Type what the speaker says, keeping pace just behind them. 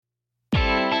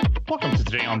Welcome to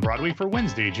Today on Broadway for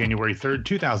Wednesday, January 3rd,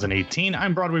 2018.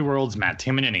 I'm Broadway World's Matt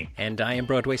Tamanini. And I am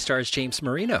Broadway Stars James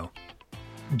Marino.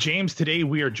 James, today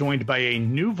we are joined by a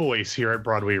new voice here at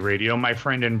Broadway Radio, my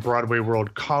friend and Broadway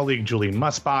World colleague, Julie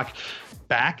Musbach.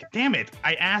 Back. Damn it.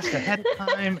 I asked ahead of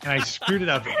time and I screwed it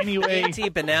up anyway.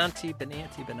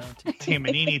 Tamanini.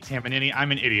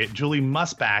 I'm an idiot. Julie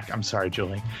Musbach. I'm sorry,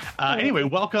 Julie. Anyway,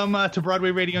 welcome to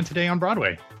Broadway Radio and Today on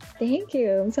Broadway. Thank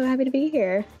you. I'm so happy to be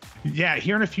here. Yeah,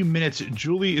 here in a few minutes,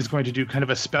 Julie is going to do kind of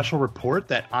a special report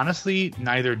that honestly,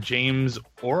 neither James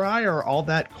or I are all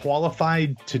that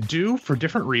qualified to do for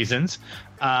different reasons.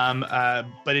 But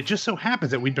it just so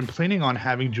happens that we've been planning on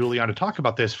having Julie on to talk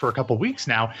about this for a couple weeks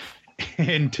now.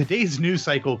 And today's news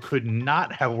cycle could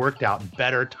not have worked out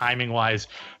better timing-wise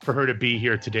for her to be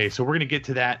here today. So we're going to get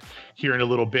to that here in a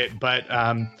little bit. But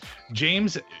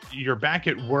James, you're back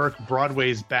at work.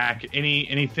 Broadway's back.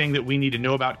 Anything that we need to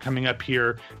know about coming up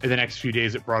here in the next few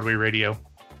days at Broadway Radio?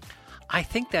 I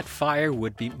think that fire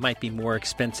might be more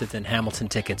expensive than Hamilton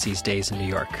tickets these days in New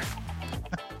York.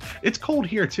 It's cold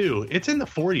here too. It's in the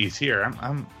 40s here.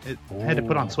 I had to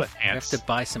put on sweatpants. I have to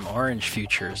buy some orange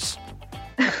futures.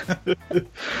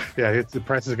 Yeah, the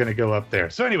price is going to go up there.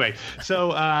 So anyway,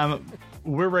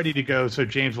 we're ready to go. So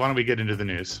James, why don't we get into the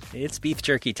news? It's beef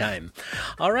jerky time.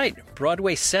 All right.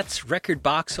 Broadway sets record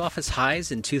box office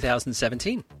highs in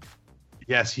 2017.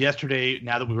 Yes, yesterday,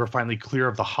 now that we were finally clear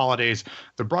of the holidays,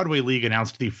 the Broadway League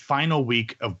announced the final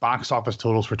week of box office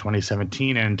totals for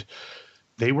 2017, and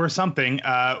they were something.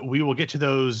 We will get to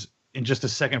those in just a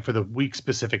second for the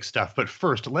week-specific stuff. But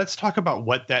first, let's talk about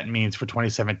what that means for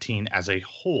 2017 as a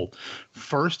whole.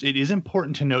 First, it is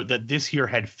important to note that this year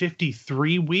had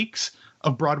 53 weeks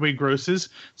of Broadway grosses,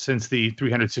 since the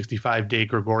 365-day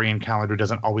Gregorian calendar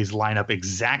doesn't always line up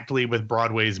exactly with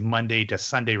Broadway's Monday to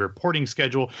Sunday reporting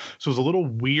schedule. So it's a little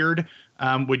weird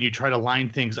when you try to line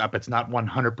things up. It's not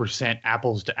 100%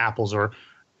 apples to apples, or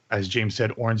as James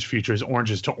said, orange futures,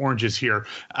 oranges to oranges here.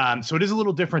 So it is a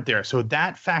little different there. So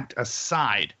that fact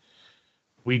aside,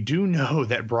 we do know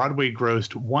that Broadway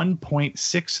grossed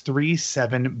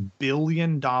 $1.637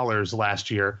 billion last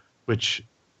year, which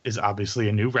is obviously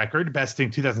a new record, besting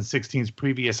 2016's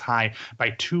previous high by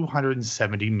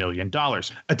 $270 million.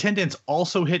 Attendance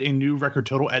also hit a new record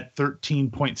total at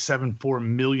 13.74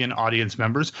 million audience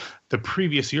members. The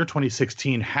previous year,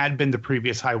 2016, had been the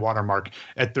previous high watermark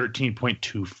at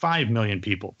 13.25 million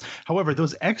people. However,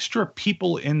 those extra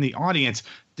people in the audience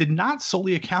did not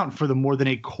solely account for the more than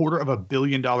 $250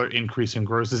 million increase in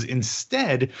grosses.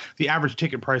 Instead, the average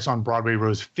ticket price on Broadway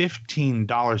rose $15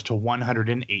 to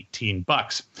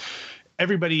 $118.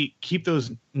 Everybody keep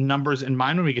those numbers in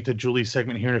mind when we get to Julie's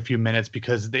segment here in a few minutes,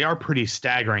 because they are pretty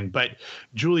staggering. But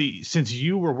Julie, since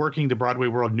you were working the Broadway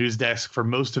World news desk for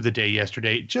most of the day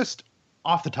yesterday, just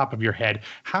off the top of your head,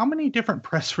 how many different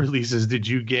press releases did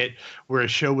you get where a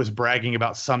show was bragging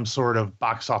about some sort of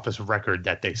box office record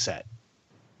that they set?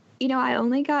 You know, I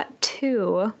only got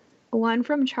two. One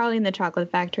from Charlie and the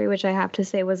Chocolate Factory, which I have to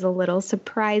say was a little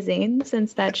surprising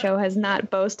since that show has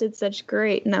not boasted such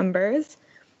great numbers.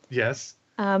 Yes.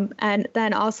 And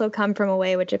then also Come From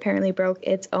Away, which apparently broke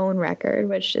its own record,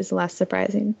 which is less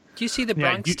surprising. Do you see the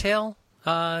Bronx Tale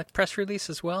press release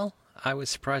as well? I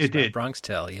was surprised by Bronx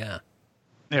Tale, yeah.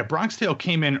 Yeah, Bronx Tale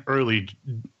came in early.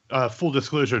 Full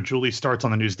disclosure, Julie starts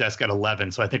on the news desk at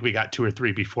 11, so I think we got 2 or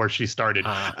 3 before she started.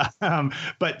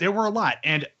 But there were a lot.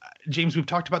 And James, we've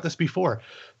talked about this before.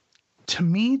 To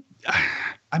me,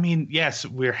 I mean, yes,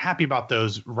 we're happy about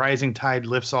those. Rising tide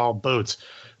lifts all boats.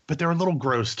 But they're a little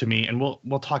gross to me, and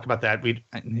we'll talk about that. We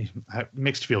have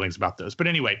mixed feelings about those. But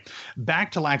anyway,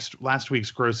 back to last week's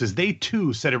grosses. They,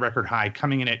 too, set a record high,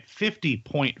 coming in at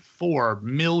 $50.4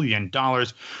 million,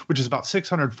 which is about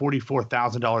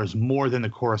 $644,000 more than the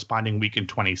corresponding week in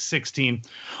 2016.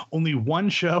 Only one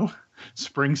show,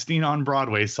 Springsteen on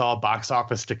Broadway, saw a box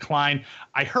office decline.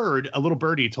 I heard a little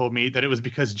birdie told me that it was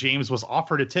because James was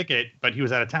offered a ticket, but he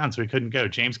was out of town, so he couldn't go.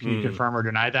 James, can you confirm or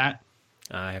deny that?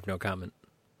 I have no comment.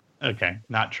 Okay,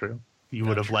 not true. You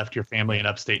would have left your family in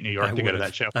upstate New York to go to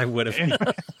that show. I would have.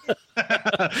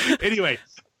 Anyway,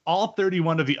 all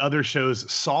 31 of the other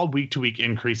shows saw week-to-week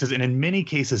increases, and in many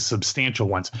cases, substantial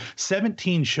ones.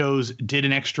 17 shows did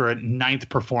an extra 9th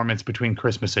performance between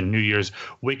Christmas and New Year's.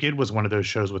 Wicked was one of those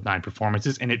shows with 9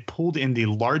 performances, and it pulled in the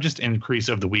largest increase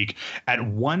of the week at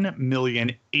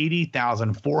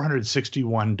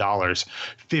 $1,080,461.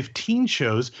 15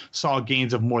 shows saw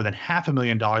gains of more than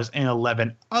 $500,000, and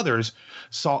 11 others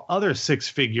saw other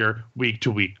 6-figure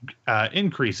week-to-week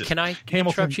increases. Can I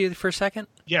interrupt you for a second?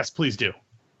 Yes, please do.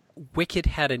 Wicked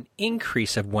had an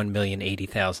increase of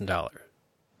 $1,080,000.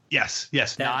 Yes.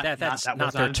 That's not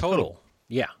their total.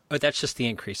 Yeah. Oh, that's just the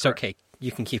increase. Okay,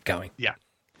 you can keep going. Yeah.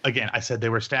 Again, I said they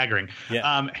were staggering.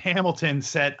 Yeah. Hamilton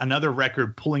set another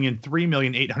record, pulling in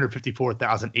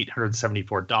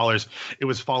 $3,854,874. It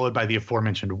was followed by the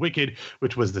aforementioned Wicked,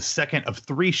 which was the second of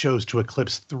 3 shows to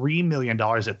eclipse $3 million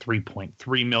at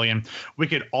 $3.3 million.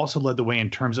 Wicked also led the way in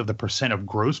terms of the percent of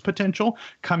gross potential,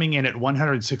 coming in at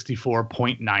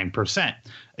 164.9%.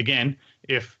 Again,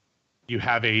 if you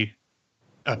have a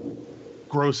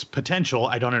gross potential,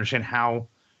 I don't understand how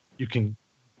you can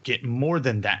get more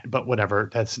than that, but whatever,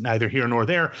 that's neither here nor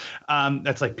there.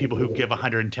 That's like people who give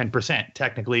 110%,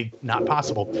 technically not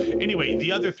possible. Anyway,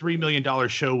 the other $3 million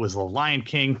show was The Lion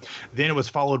King. Then it was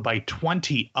followed by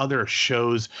 20 other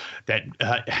shows that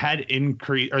had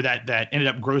increased, or that ended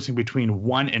up grossing between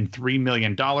 $1 and $3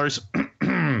 million.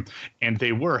 And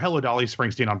they were Hello Dolly,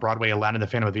 Springsteen on Broadway, Aladdin, the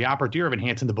Phantom of the Opera, Dear Evan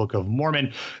Hansen, The Book of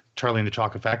Mormon, Charlie and the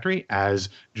Chocolate Factory, as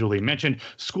Julie mentioned,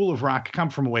 School of Rock, Come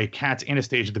From Away, Cats,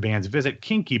 Anastasia, The Band's Visit,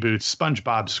 Kinky Boots,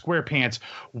 SpongeBob SquarePants,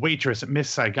 Waitress, Miss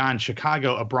Saigon,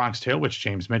 Chicago, A Bronx Tale, which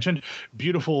James mentioned,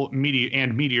 Beautiful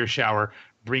Meteor Shower,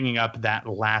 bringing up that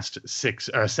last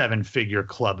 7-figure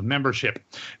club membership.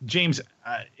 James,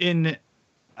 I don't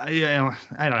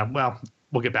know. Well,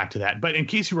 we'll get back to that. But in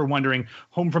case you were wondering,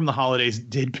 Home from the Holidays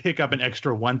did pick up an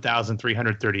extra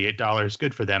 $1,338.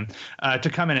 Good for them. To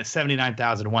come in at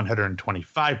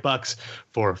 $79,125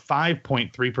 for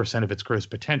 5.3% of its gross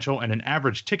potential and an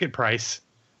average ticket price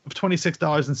of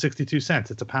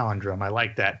 $26.62. It's a palindrome. I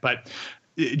like that. But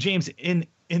James, in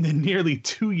the nearly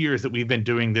 2 years that we've been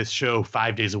doing this show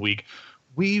 5 days a week,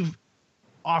 we've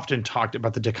often talked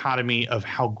about the dichotomy of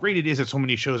how great it is that so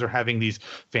many shows are having these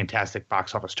fantastic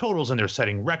box office totals and they're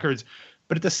setting records,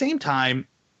 but at the same time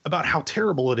about how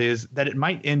terrible it is that it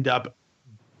might end up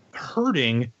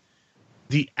hurting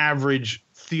the average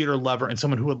theater lover and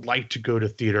someone who would like to go to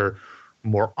theater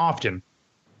more often.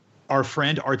 Our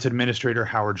friend, arts administrator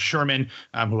Howard Sherman,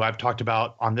 who I've talked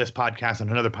about on this podcast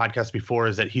and another podcast before,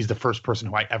 is that he's the first person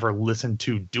who I ever listened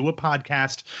to do a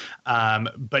podcast.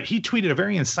 But he tweeted a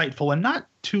very insightful and not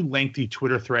too lengthy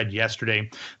Twitter thread yesterday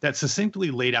that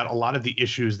succinctly laid out a lot of the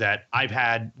issues that I've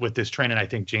had with this trend, and I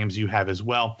think, James, you have as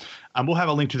well. We'll have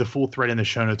a link to the full thread in the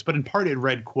show notes, but in part it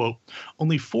read, quote,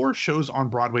 "Only 4 shows on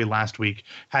Broadway last week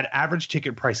had average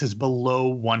ticket prices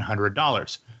below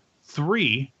 $100.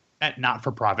 3 at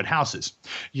not-for-profit houses.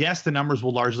 Yes, the numbers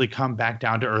will largely come back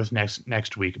down to earth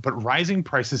next week, but rising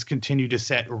prices continue to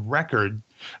set records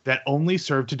that only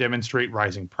serve to demonstrate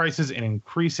rising prices and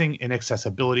increasing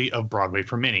inaccessibility of Broadway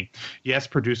for many. Yes,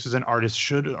 producers and artists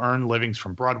should earn livings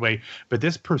from Broadway, but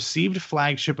this perceived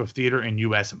flagship of theater in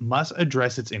U.S. must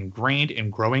address its ingrained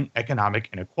and growing economic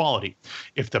inequality.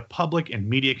 If the public and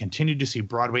media continue to see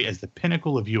Broadway as the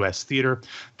pinnacle of U.S. theater,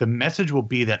 the message will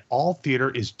be that all theater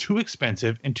is too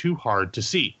expensive and too hard to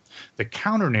see. The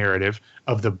counter-narrative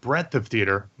of the breadth of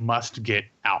theater must get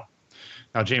out."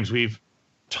 Now, James, we've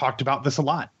talked about this a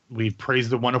lot. We've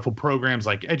praised the wonderful programs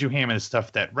like EduHam and the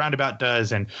stuff that Roundabout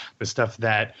does and the stuff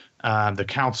that the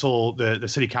council, the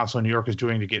city council in New York is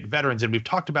doing to get veterans. And we've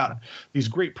talked about these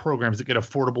great programs that get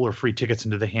affordable or free tickets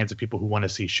into the hands of people who want to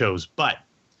see shows. But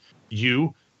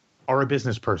you are a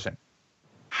business person.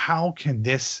 How can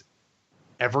this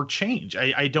ever change?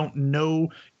 I don't know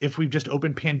if we've just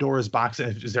opened Pandora's box.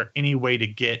 Is there any way to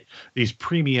get these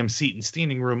premium seat and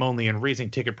standing room only and raising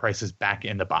ticket prices back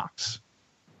in the box?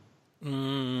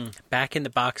 Back in the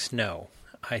box, no.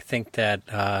 I think that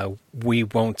we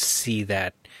won't see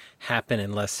that happen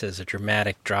unless there's a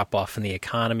dramatic drop-off in the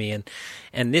economy.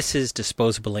 And this is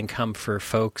disposable income for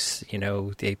folks.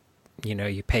 You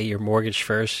pay your mortgage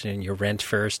first and your rent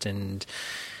first and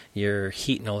your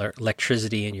heat and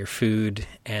electricity and your food,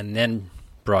 and then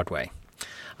Broadway.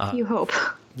 You hope.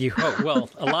 You hope. Well,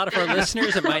 a lot of our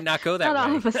listeners, it might not go that way. Not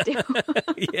all of us do.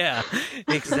 Yeah,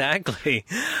 exactly.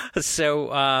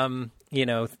 So,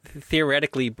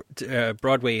 theoretically,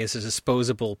 Broadway is a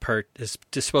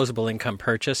disposable income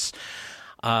purchase.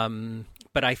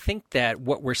 But I think that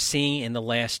what we're seeing in the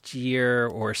last year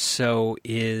or so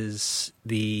is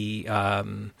these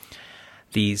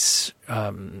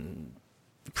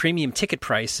premium ticket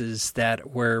prices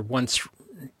that were once,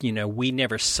 we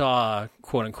never saw,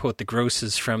 quote unquote, the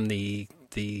grosses from the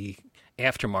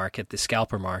aftermarket, the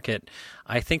scalper market.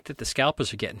 I think that the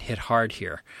scalpers are getting hit hard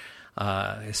here,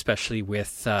 especially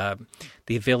with the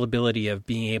availability of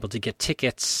being able to get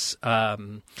tickets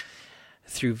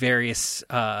through various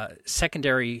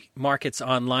secondary markets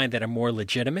online that are more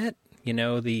legitimate.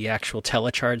 The actual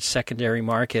telecharge secondary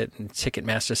market and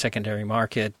Ticketmaster secondary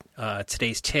market,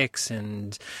 Today's Tix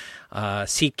and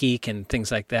SeatGeek and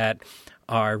things like that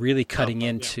are really cutting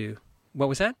into. What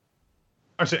was that?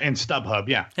 And StubHub,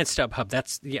 yeah. And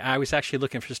StubHub. I was actually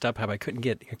looking for StubHub. I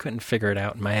couldn't figure it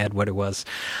out in my head what it was.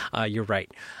 You're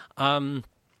right.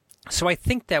 So I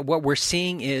think that what we're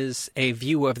seeing is a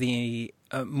view of the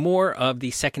more of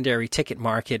the secondary ticket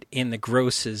market in the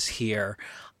grosses here.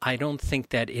 I don't think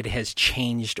that it has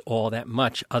changed all that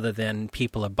much, other than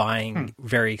people are buying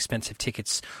very expensive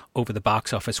tickets over the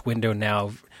box office window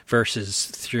now versus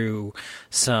through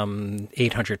some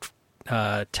 800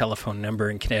 telephone number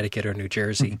in Connecticut or New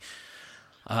Jersey.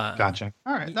 Gotcha.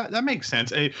 All right. That makes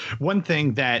sense. One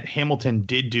thing that Hamilton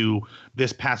did do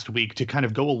this past week to kind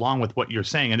of go along with what you're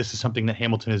saying, and this is something that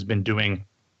Hamilton has been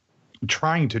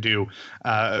trying to do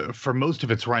for most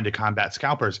of its run to combat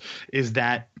scalpers, is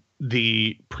that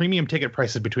the premium ticket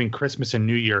prices between Christmas and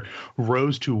New Year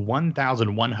rose to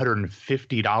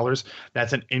 $1,150.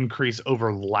 That's an increase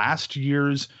over last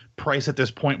year's price at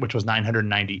this point, which was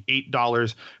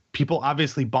 $998. People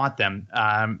obviously bought them.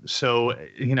 So,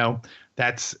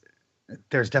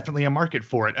 there's definitely a market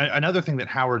for it. Another thing that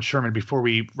Howard Sherman, before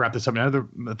we wrap this up, another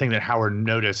thing that Howard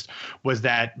noticed was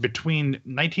that between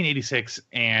 1986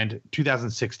 and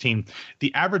 2016,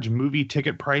 the average movie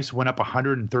ticket price went up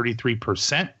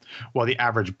 133%, while the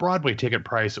average Broadway ticket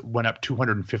price went up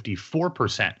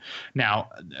 254%. Now,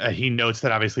 he notes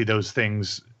that obviously those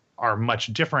things are much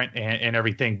different and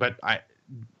everything, but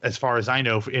as far as I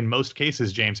know, in most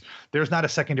cases, James, there's not a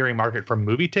secondary market for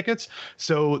movie tickets.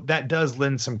 So that does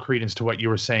lend some credence to what you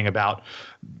were saying about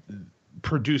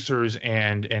producers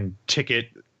and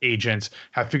ticket agents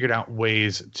have figured out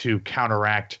ways to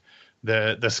counteract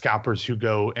the scalpers who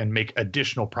go and make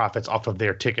additional profits off of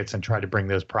their tickets and try to bring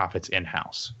those profits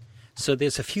in-house. So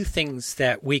there's a few things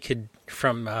that we could,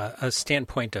 from a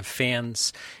standpoint of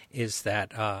fans, is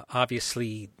that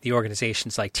obviously the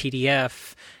organizations like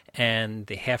TDF and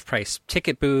the half-price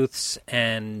ticket booths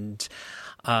and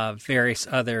various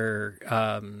other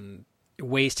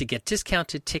ways to get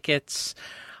discounted tickets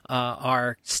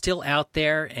are still out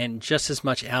there, and just as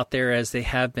much out there as they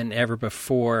have been ever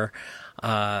before.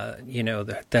 I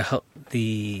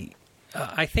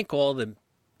think all the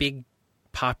big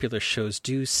popular shows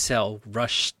do sell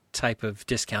rush type of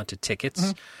discounted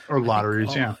tickets. Or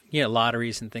lotteries, yeah,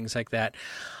 lotteries and things like that.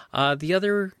 The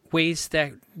other ways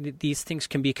that these things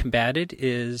can be combated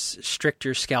is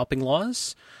stricter scalping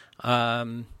laws.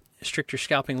 Stricter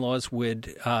scalping laws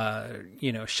would,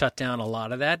 shut down a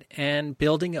lot of that, and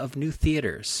building of new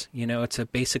theaters. It's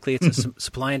basically a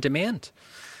supply and demand.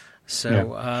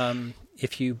 So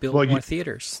if you build more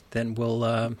theaters, then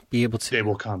we'll be able to they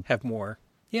will come. Have more.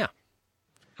 Yeah.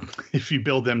 If you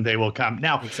build them, they will come.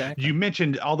 Now, exactly. You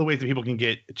mentioned all the ways that people can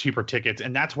get cheaper tickets,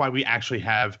 and that's why we actually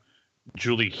have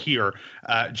Julie here.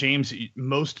 James,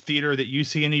 most theater that you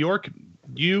see in New York,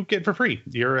 you get for free.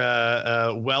 You're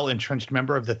a well-entrenched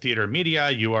member of the theater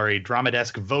media. You are a Drama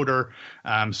Desk voter,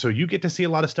 so you get to see a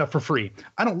lot of stuff for free.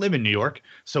 I don't live in New York,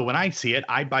 so when I see it,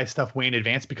 I buy stuff way in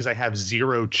advance because I have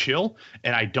zero chill,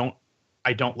 and I don't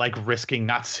like risking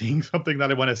not seeing something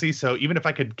that I want to see. So even if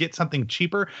I could get something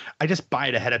cheaper, I just buy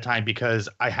it ahead of time because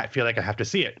I feel like I have to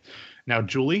see it. Now,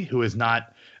 Julie, who is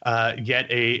not yet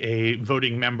a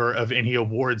voting member of any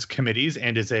awards committees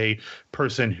and is a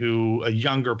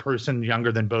younger person,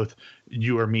 younger than both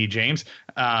you or me, James.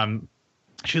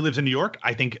 She lives in New York.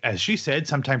 I think, as she said,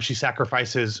 sometimes she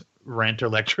sacrifices rent or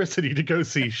electricity to go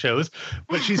see shows,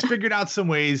 but she's figured out some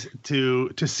ways to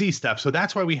see stuff. So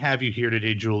that's why we have you here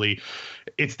today, Julie.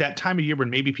 It's that time of year when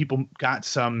maybe people got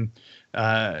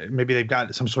maybe they've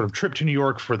got some sort of trip to New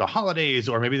York for the holidays,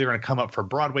 or maybe they're going to come up for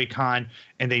Broadway Con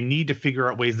and they need to figure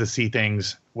out ways to see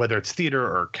things, whether it's theater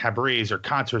or cabarets or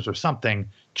concerts or something,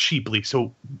 cheaply.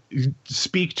 So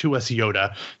speak to us,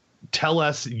 Yoda. Tell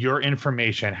us your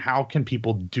information. How can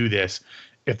people do this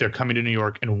if they're coming to New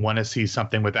York and want to see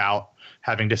something without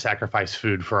having to sacrifice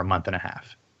food for a month and a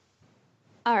half?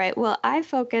 All right. Well, I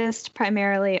focused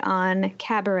primarily on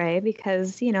cabaret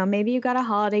because, maybe you got a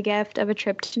holiday gift of a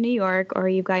trip to New York, or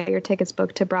you've got your tickets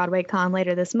booked to Broadway Con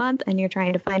later this month, and you're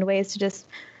trying to find ways to just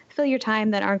fill your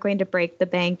time that aren't going to break the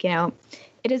bank.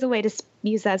 It is a way to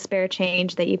use that spare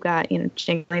change that you've got,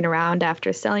 jingling around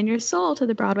after selling your soul to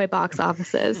the Broadway box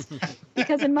offices,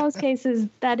 because in most cases,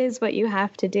 that is what you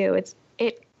have to do.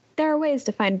 There are ways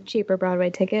to find cheaper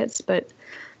Broadway tickets, but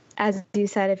as you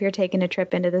said, if you're taking a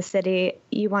trip into the city,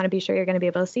 you want to be sure you're going to be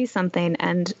able to see something.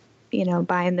 And,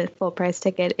 buying the full price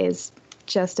ticket is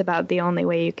just about the only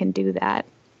way you can do that.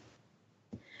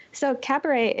 So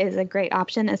cabaret is a great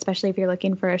option, especially if you're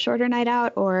looking for a shorter night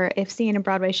out, or if seeing a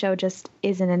Broadway show just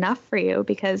isn't enough for you,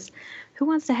 because who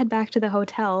wants to head back to the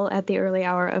hotel at the early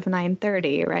hour of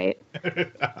 9:30, right?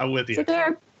 I'm with you. So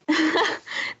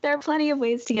There are plenty of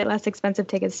ways to get less expensive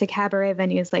tickets to cabaret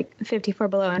venues like 54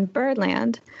 Below and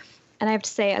Birdland. And I have to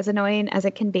say, as annoying as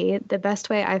it can be, the best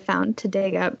way I found to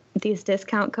dig up these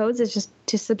discount codes is just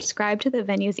to subscribe to the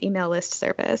venue's email list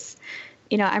service.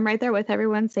 I'm right there with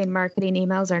everyone saying marketing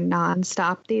emails are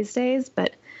nonstop these days,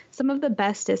 but some of the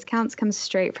best discounts come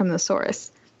straight from the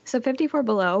source. So 54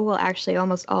 Below will actually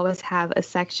almost always have a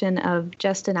section of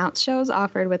just announced shows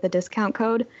offered with a discount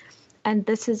code. And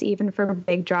this is even for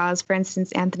big draws. For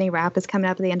instance, Anthony Rapp is coming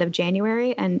up at the end of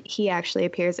January, and he actually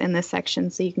appears in this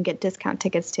section, so you can get discount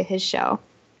tickets to his show.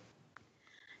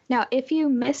 Now, if you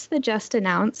miss the just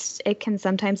announced, it can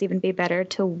sometimes even be better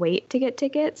to wait to get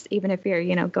tickets, even if you're,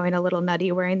 going a little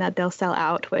nutty worrying that they'll sell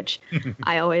out, which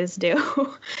I always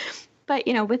do. But,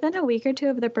 within a week or two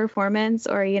of the performance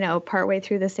or, partway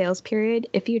through the sales period,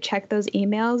 if you check those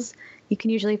emails, you can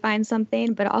usually find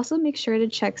something, but also make sure to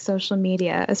check social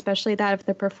media, especially that of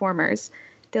the performers.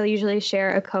 They'll usually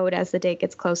share a code as the date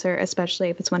gets closer, especially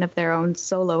if it's one of their own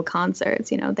solo concerts.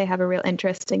 They have a real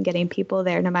interest in getting people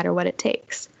there no matter what it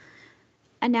takes.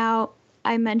 And now,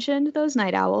 I mentioned those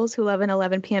night owls who love an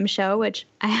 11 p.m. show, which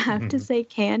I have to say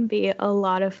can be a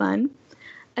lot of fun,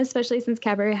 especially since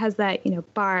cabaret has that,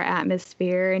 bar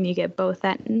atmosphere, and you get both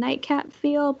that nightcap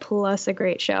feel plus a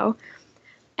great show.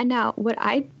 And now, what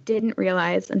I didn't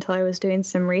realize until I was doing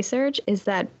some research is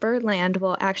that Birdland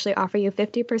will actually offer you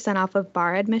 50% off of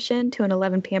bar admission to an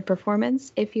 11 p.m.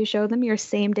 performance if you show them your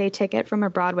same-day ticket from a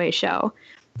Broadway show.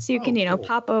 So you can, cool.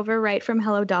 Pop over right from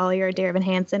Hello Dolly or Dear Evan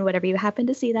Hansen, whatever you happen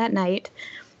to see that night.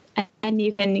 And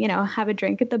you can, have a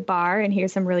drink at the bar and hear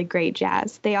some really great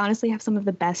jazz. They honestly have some of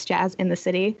the best jazz in the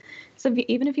city. So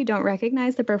even if you don't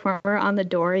recognize the performer on the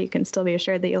door, you can still be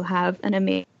assured that you'll have an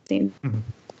amazing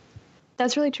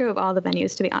That's really true of all the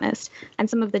venues, to be honest. And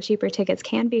some of the cheaper tickets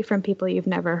can be from people you've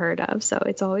never heard of, so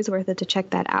it's always worth it to check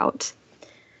that out.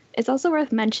 It's also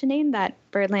worth mentioning that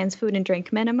Birdland's food and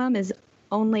drink minimum is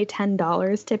only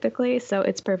 $10 typically, so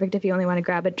it's perfect if you only want to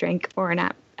grab a drink or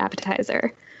an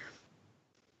appetizer.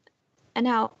 And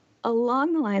now,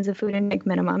 along the lines of food and drink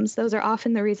minimums, those are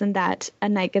often the reason that a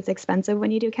night gets expensive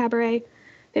when you do cabaret.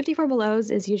 54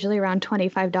 Below's is usually around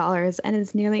 $25, and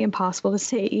it's nearly impossible to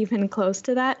stay even close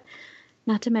to that.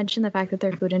 Not to mention the fact that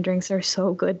their food and drinks are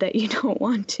so good that you don't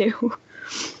want to.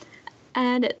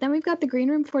 And then we've got the Green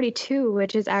Room 42,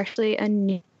 which is actually a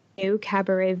new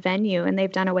cabaret venue, and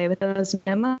they've done away with those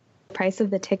minimum. The price of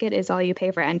the ticket is all you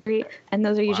pay for entry, and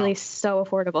those are usually so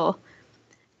affordable.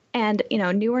 And,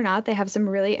 new or not, they have some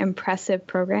really impressive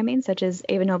programming, such as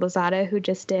Ava Noblezada, who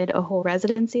just did a whole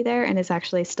residency there and is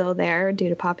actually still there due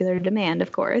to popular demand,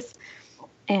 of course.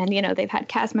 And, they've had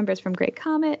cast members from Great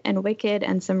Comet and Wicked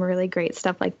and some really great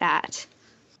stuff like that.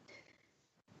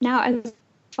 Now, as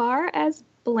far as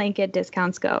blanket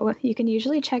discounts go, you can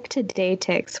usually check Today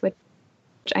Tix, which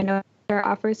I know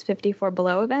offers 54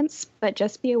 Below events, but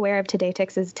just be aware of Today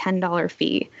Tix's $10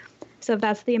 fee. So if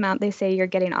that's the amount they say you're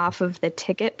getting off of the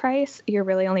ticket price, you're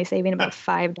really only saving about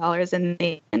 $5 in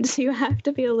the end. So you have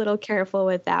to be a little careful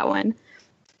with that one.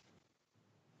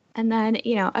 And then,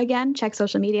 again, check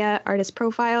social media, artist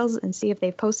profiles, and see if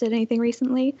they've posted anything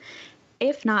recently.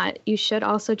 If not, you should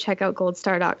also check out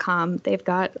goldstar.com. They've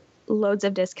got loads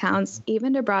of discounts,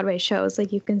 even to Broadway shows.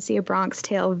 Like, you can see A Bronx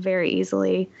Tale very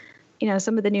easily.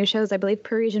 Some of the new shows, I believe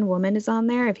Parisian Woman is on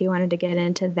there if you wanted to get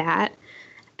into that.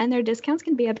 And their discounts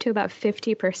can be up to about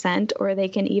 50%, or they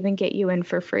can even get you in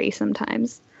for free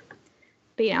sometimes.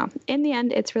 But, in the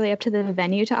end, it's really up to the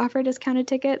venue to offer discounted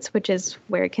tickets, which is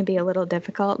where it can be a little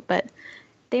difficult. But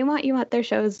they want you at their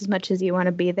shows as much as you want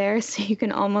to be there, so you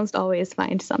can almost always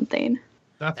find something.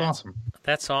 That's awesome.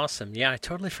 That's awesome. Yeah, I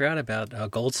totally forgot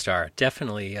about Gold Star.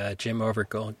 Definitely, Jim over at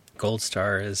Gold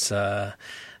Star is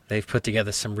they've put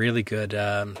together some really good.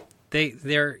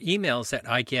 Their emails that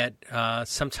I get,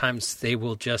 sometimes they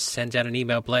will just send out an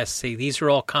email blast, say these are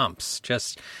all comps.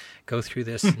 Just go through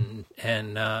this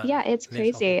and yeah, it's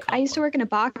crazy. I used to work in a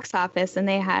box office, and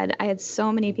I had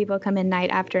so many people come in night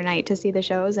after night to see the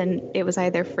shows, and it was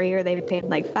either free or they paid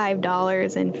like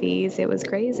 $5 in fees. It was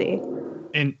crazy.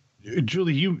 And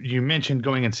Julie, you mentioned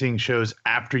going and seeing shows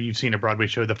after you've seen a Broadway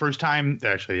show. The first time,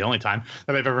 actually the only time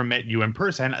that I've ever met you in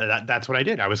person, that's what I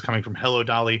did. I was coming from Hello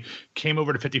Dolly, came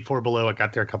over to 54 Below. I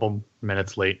got there a couple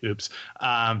minutes late,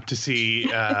 to see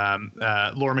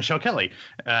Laura Michelle Kelly.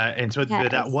 And so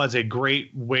that was a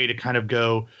great way to kind of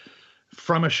go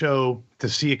from a show to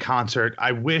see a concert.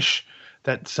 I wish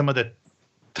that some of the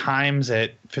times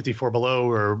at 54 Below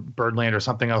or Birdland or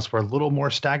something else were a little more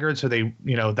staggered, so they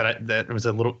that it was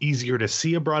a little easier to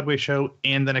see a Broadway show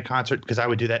and then a concert, because I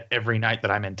would do that every night that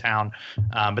I'm in town,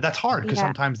 but that's hard because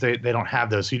sometimes they don't have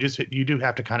those, so you do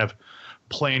have to kind of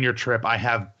plan your trip. I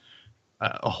have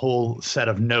a whole set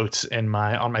of notes on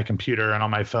my computer and on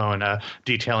my phone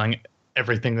detailing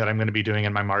everything that I'm going to be doing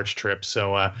in my March trip.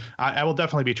 So I will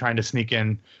definitely be trying to sneak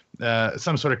in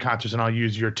some sort of concerts, and I'll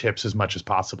use your tips as much as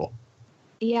possible.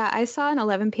 Yeah, I saw an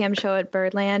 11 p.m. show at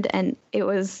Birdland, and it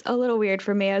was a little weird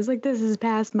for me. I was like, this is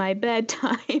past my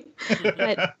bedtime.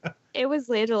 But it was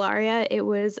Leia Delaria. It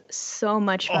was so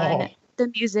much fun. Oh.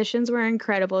 The musicians were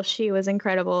incredible. She was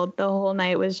incredible. The whole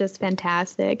night was just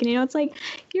fantastic. And, it's like,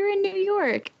 you're in New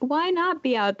York. Why not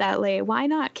be out that late? Why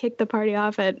not kick the party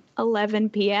off at 11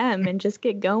 p.m. and just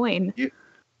get going?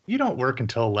 You don't work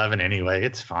until 11 anyway.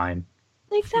 It's fine.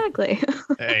 Exactly.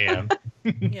 AM.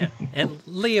 Yeah, and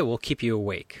Leah will keep you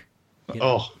awake.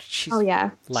 She's yeah.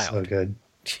 Loud. So good.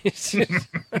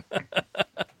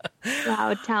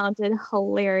 Loud, talented,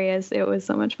 hilarious. It was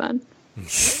so much fun.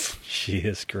 She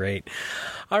is great.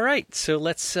 All right, so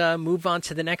let's move on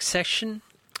to the next section,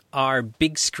 our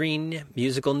big screen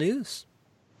musical news.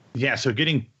 Yeah, so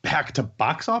getting back to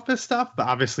box office stuff, but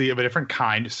obviously of a different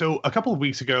kind. So a couple of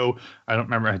weeks ago, I don't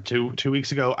remember, two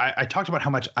weeks ago, I talked about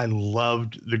how much I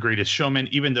loved The Greatest Showman,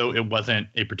 even though it wasn't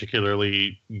a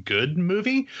particularly good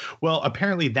movie. Well,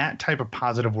 apparently that type of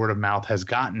positive word of mouth has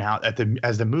gotten out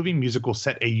as the movie musical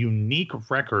set a unique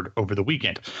record over the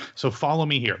weekend. So follow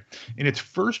me here. In its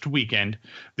first weekend,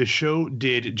 the show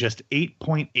did just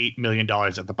 $8.8 million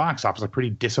at the box office, a pretty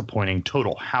disappointing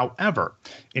total. However,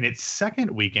 in its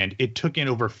second weekend, it took in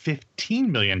over $15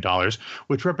 million,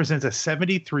 which represents a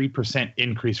 73%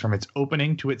 increase from its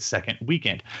opening to its second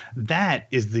weekend. That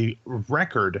is the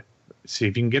record, see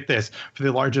if you can get this, for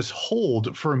the largest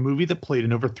hold for a movie that played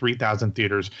in over 3,000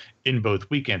 theaters in both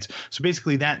weekends. So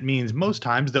basically that means most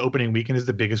times the opening weekend is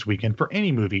the biggest weekend for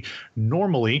any movie.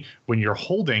 Normally, when you're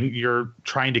holding, you're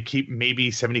trying to keep maybe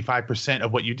 75%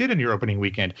 of what you did in your opening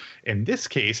weekend. In this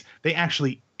case, they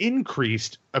actually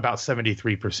increased about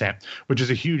 73%, which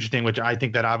is a huge thing, which I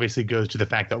think that obviously goes to the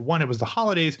fact that, one, it was the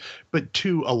holidays, but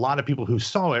two, a lot of people who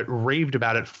saw it raved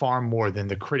about it far more than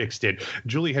the critics did.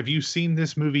 Julie, have you seen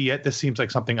this movie yet? This seems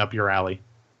like something up your alley.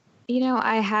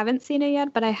 I haven't seen it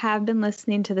yet, but I have been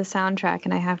listening to the soundtrack,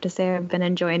 and I have to say I've been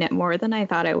enjoying it more than I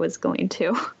thought I was going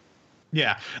to.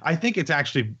 Yeah, I think it's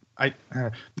actually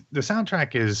the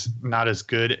soundtrack is not as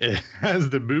good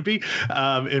as the movie,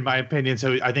 in my opinion.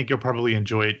 So I think you'll probably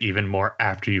enjoy it even more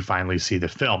after you finally see the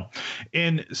film.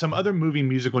 In some other movie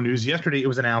musical news, yesterday it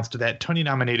was announced that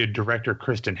Tony-nominated director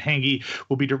Kristen Hange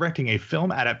will be directing a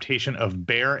film adaptation of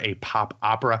Bear, a pop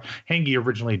opera. Hange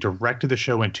originally directed the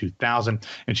show in 2000,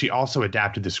 and she also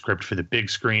adapted the script for the big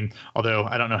screen. Although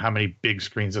I don't know how many big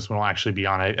screens this one will actually be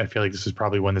on. I feel like this is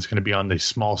probably one that's going to be on the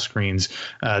small screens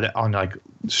that on like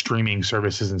streaming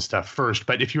services and stuff first.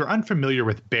 But if you're unfamiliar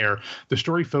with Bear, the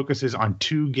story focuses on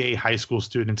two gay high school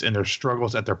students and their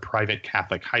struggles at their private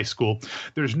Catholic high school.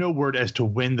 There's no word as to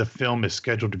when the film is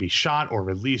scheduled to be shot or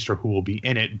released or who will be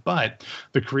in it, but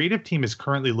the creative team is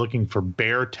currently looking for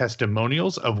Bear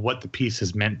testimonials of what the piece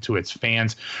has meant to its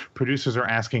fans. Producers are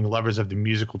asking lovers of the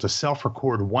musical to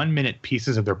self-record 1-minute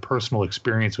pieces of their personal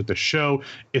experience with the show,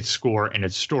 its score, and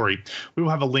its story. We will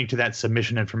have a link to that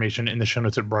submission information in the show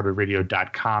notes at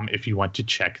BroadwayRadio.com if you want to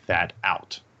check that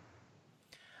out.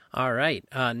 All right.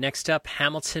 Next up,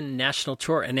 Hamilton National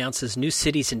Tour announces new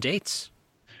cities and dates.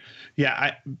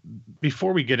 Yeah,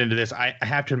 before we get into this, I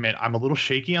have to admit I'm a little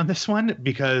shaky on this one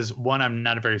because, one, I'm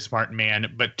not a very smart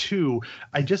man, but two,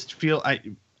 I just feel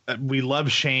we love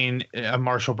Shane,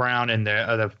 Marshall Brown, and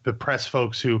the press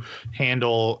folks who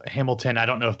handle Hamilton. I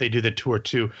don't know if they do the tour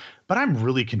too, but I'm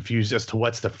really confused as to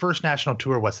what's the first national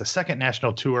tour, what's the second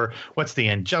national tour, what's the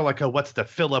Angelica, what's the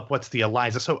Philip, what's the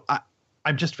Eliza. So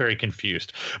I'm just very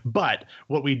confused. But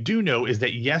what we do know is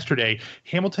that yesterday,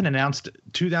 Hamilton announced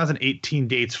 2018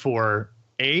 dates for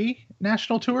a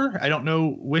national tour. I don't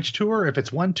know which tour, if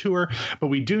it's one tour, but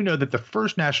we do know that the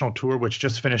first national tour, which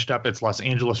just finished up its Los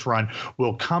Angeles run,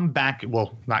 will come back,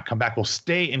 will not come back, will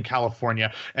stay in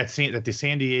California at the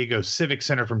San Diego Civic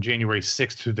Center from January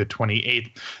 6th through the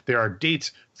 28th. There are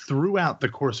dates throughout the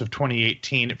course of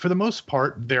 2018. For the most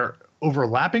part, they're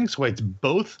overlapping, so it's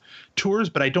both tours,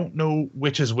 but I don't know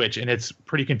which is which, and it's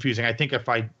pretty confusing. I think if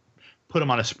I put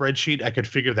them on a spreadsheet, I could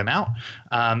figure them out.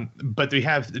 But we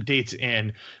have the dates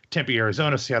in Tempe,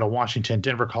 Arizona, Seattle, Washington,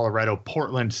 Denver, Colorado,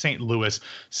 Portland, St. Louis,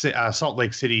 Salt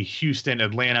Lake City, Houston,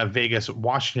 Atlanta, Vegas,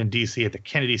 Washington, D.C. at the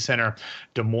Kennedy Center,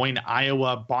 Des Moines,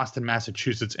 Iowa, Boston,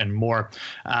 Massachusetts, and more.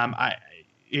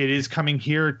 It is coming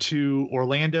here to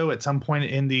Orlando at some point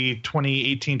in the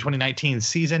 2018-2019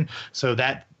 season. So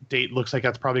that date looks like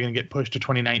that's probably going to get pushed to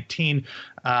 2019.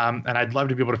 And I'd love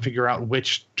to be able to figure out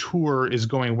which tour is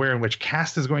going where and which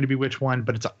cast is going to be which one.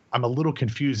 But I'm a little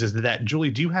confused as to that.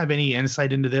 Julie, do you have any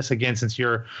insight into this? Again, since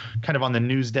you're kind of on the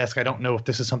news desk, I don't know if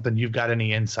this is something you've got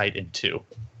any insight into.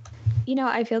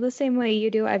 I feel the same way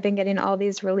you do. I've been getting all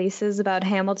these releases about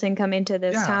Hamilton coming to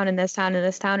this town and this town and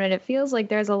this town, and it feels like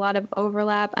there's a lot of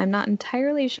overlap. I'm not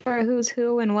entirely sure who's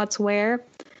who and what's where,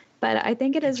 but I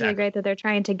think it is really great that they're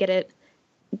trying to get it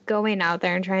going out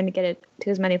there and trying to get it to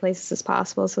as many places as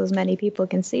possible so as many people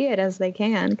can see it as they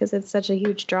can, because it's such a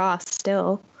huge draw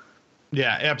still.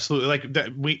 Yeah, absolutely.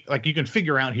 Like you can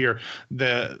figure out here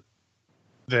the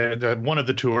one of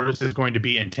the tours is going to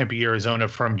be in Tempe, Arizona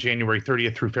from January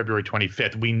 30th through February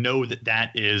 25th. We know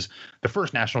that is the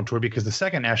first national tour, because the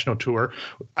second national tour,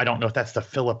 I don't know if that's the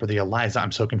Philip or the Eliza.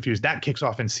 I'm so confused. That kicks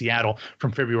off in Seattle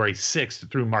from February 6th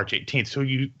through March 18th. So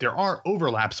there are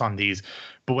overlaps on these,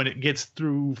 but when it gets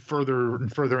through further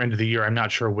and further into the year, I'm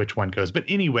not sure which one goes. But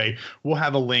anyway, we'll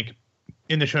have a link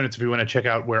in the show notes if you want to check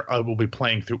out where we'll be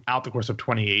playing throughout the course of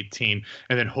 2018.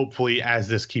 And then hopefully as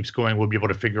this keeps going, we'll be able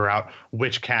to figure out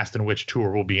which cast and which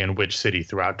tour will be in which city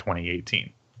throughout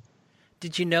 2018.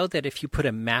 Did you know that if you put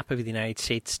a map of the United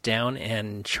States down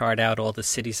and chart out all the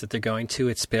cities that they're going to,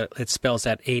 it spells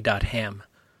out A.ham?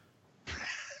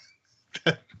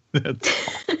 That's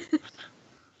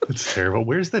terrible.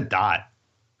 Where's the dot?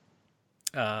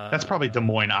 That's probably Des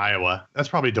Moines, Iowa. That's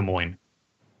probably Des Moines.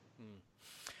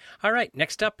 All right,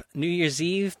 next up, New Year's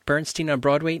Eve, Bernstein on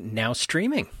Broadway, now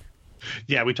streaming.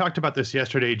 Yeah, we talked about this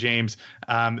yesterday, James.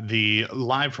 The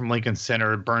Live from Lincoln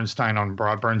Center, Bernstein on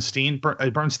Bernstein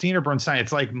or Bernstein?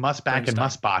 It's like Musbach and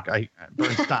Musbach.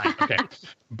 Bernstein. Okay.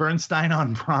 Bernstein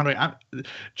on Broadway.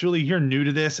 Julie, you're new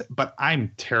to this, but I'm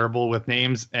terrible with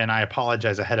names, and I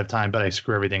apologize ahead of time, but I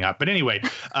screw everything up. But anyway,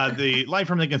 the Live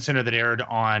from Lincoln Center that aired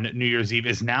on New Year's Eve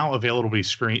is now available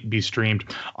to be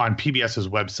streamed on PBS's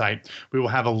website. We will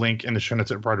have a link in the show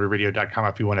notes at BroadwayRadio.com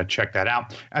if you want to check that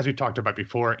out. As we talked about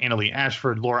before, Annalee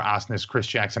Ashford, Laura Osnes, Chris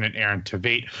Jackson, and Aaron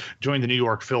Tveit joined the New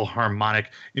York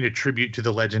Philharmonic in a tribute to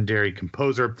the legendary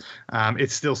composer.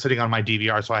 It's still sitting on my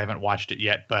DVR, so I haven't watched it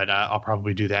yet, but I'll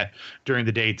probably do that during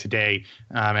the day today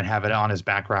and have it on as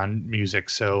background music.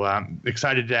 So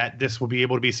excited that this will be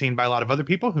able to be seen by a lot of other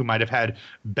people who might have had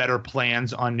better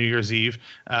plans on New Year's Eve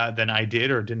than I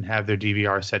did, or didn't have their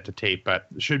DVR set to tape, but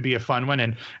it should be a fun one.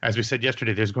 And as we said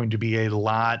yesterday, there's going to be a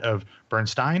lot of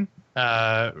Bernstein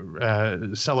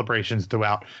celebrations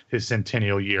throughout his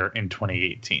centennial year in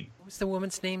 2018. What was the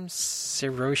woman's name?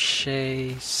 Saoirse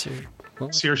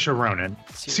Ronan.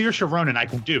 Saoirse Ronan I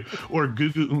can do. Or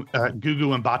Gugu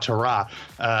and Batara.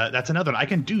 That's another one. I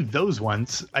can do those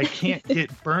ones. I can't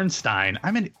get Bernstein.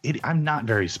 I'm an idiot. I'm not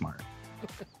very smart.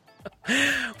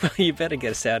 Well, you better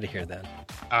get us out of here then.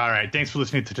 All right. Thanks for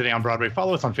listening to Today on Broadway.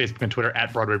 Follow us on Facebook and Twitter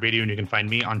at Broadway Radio, and you can find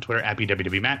me on Twitter at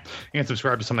BWWMatt. And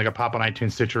subscribe to Something Like a Pop on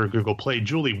iTunes, Stitcher, or Google Play.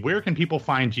 Julie, where can people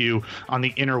find you on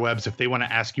the interwebs if they want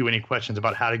to ask you any questions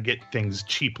about how to get things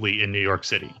cheaply in New York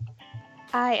City?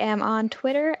 I am on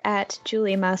Twitter at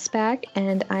Julie Musbach,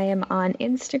 and I am on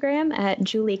Instagram at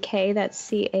Julie K.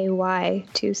 That's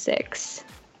CAY26.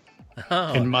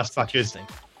 Oh, and Musbach is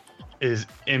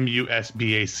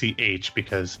MUSBACH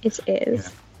because it is.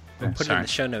 Yeah. We'll put it in the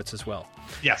show notes as well.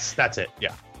 Yes, that's it.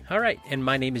 Yeah. All right. And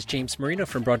my name is James Marino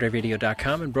from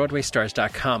BroadwayRadio.com and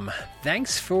BroadwayStars.com.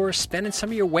 Thanks for spending some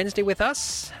of your Wednesday with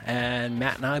us. And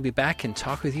Matt and I will be back and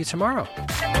talk with you tomorrow.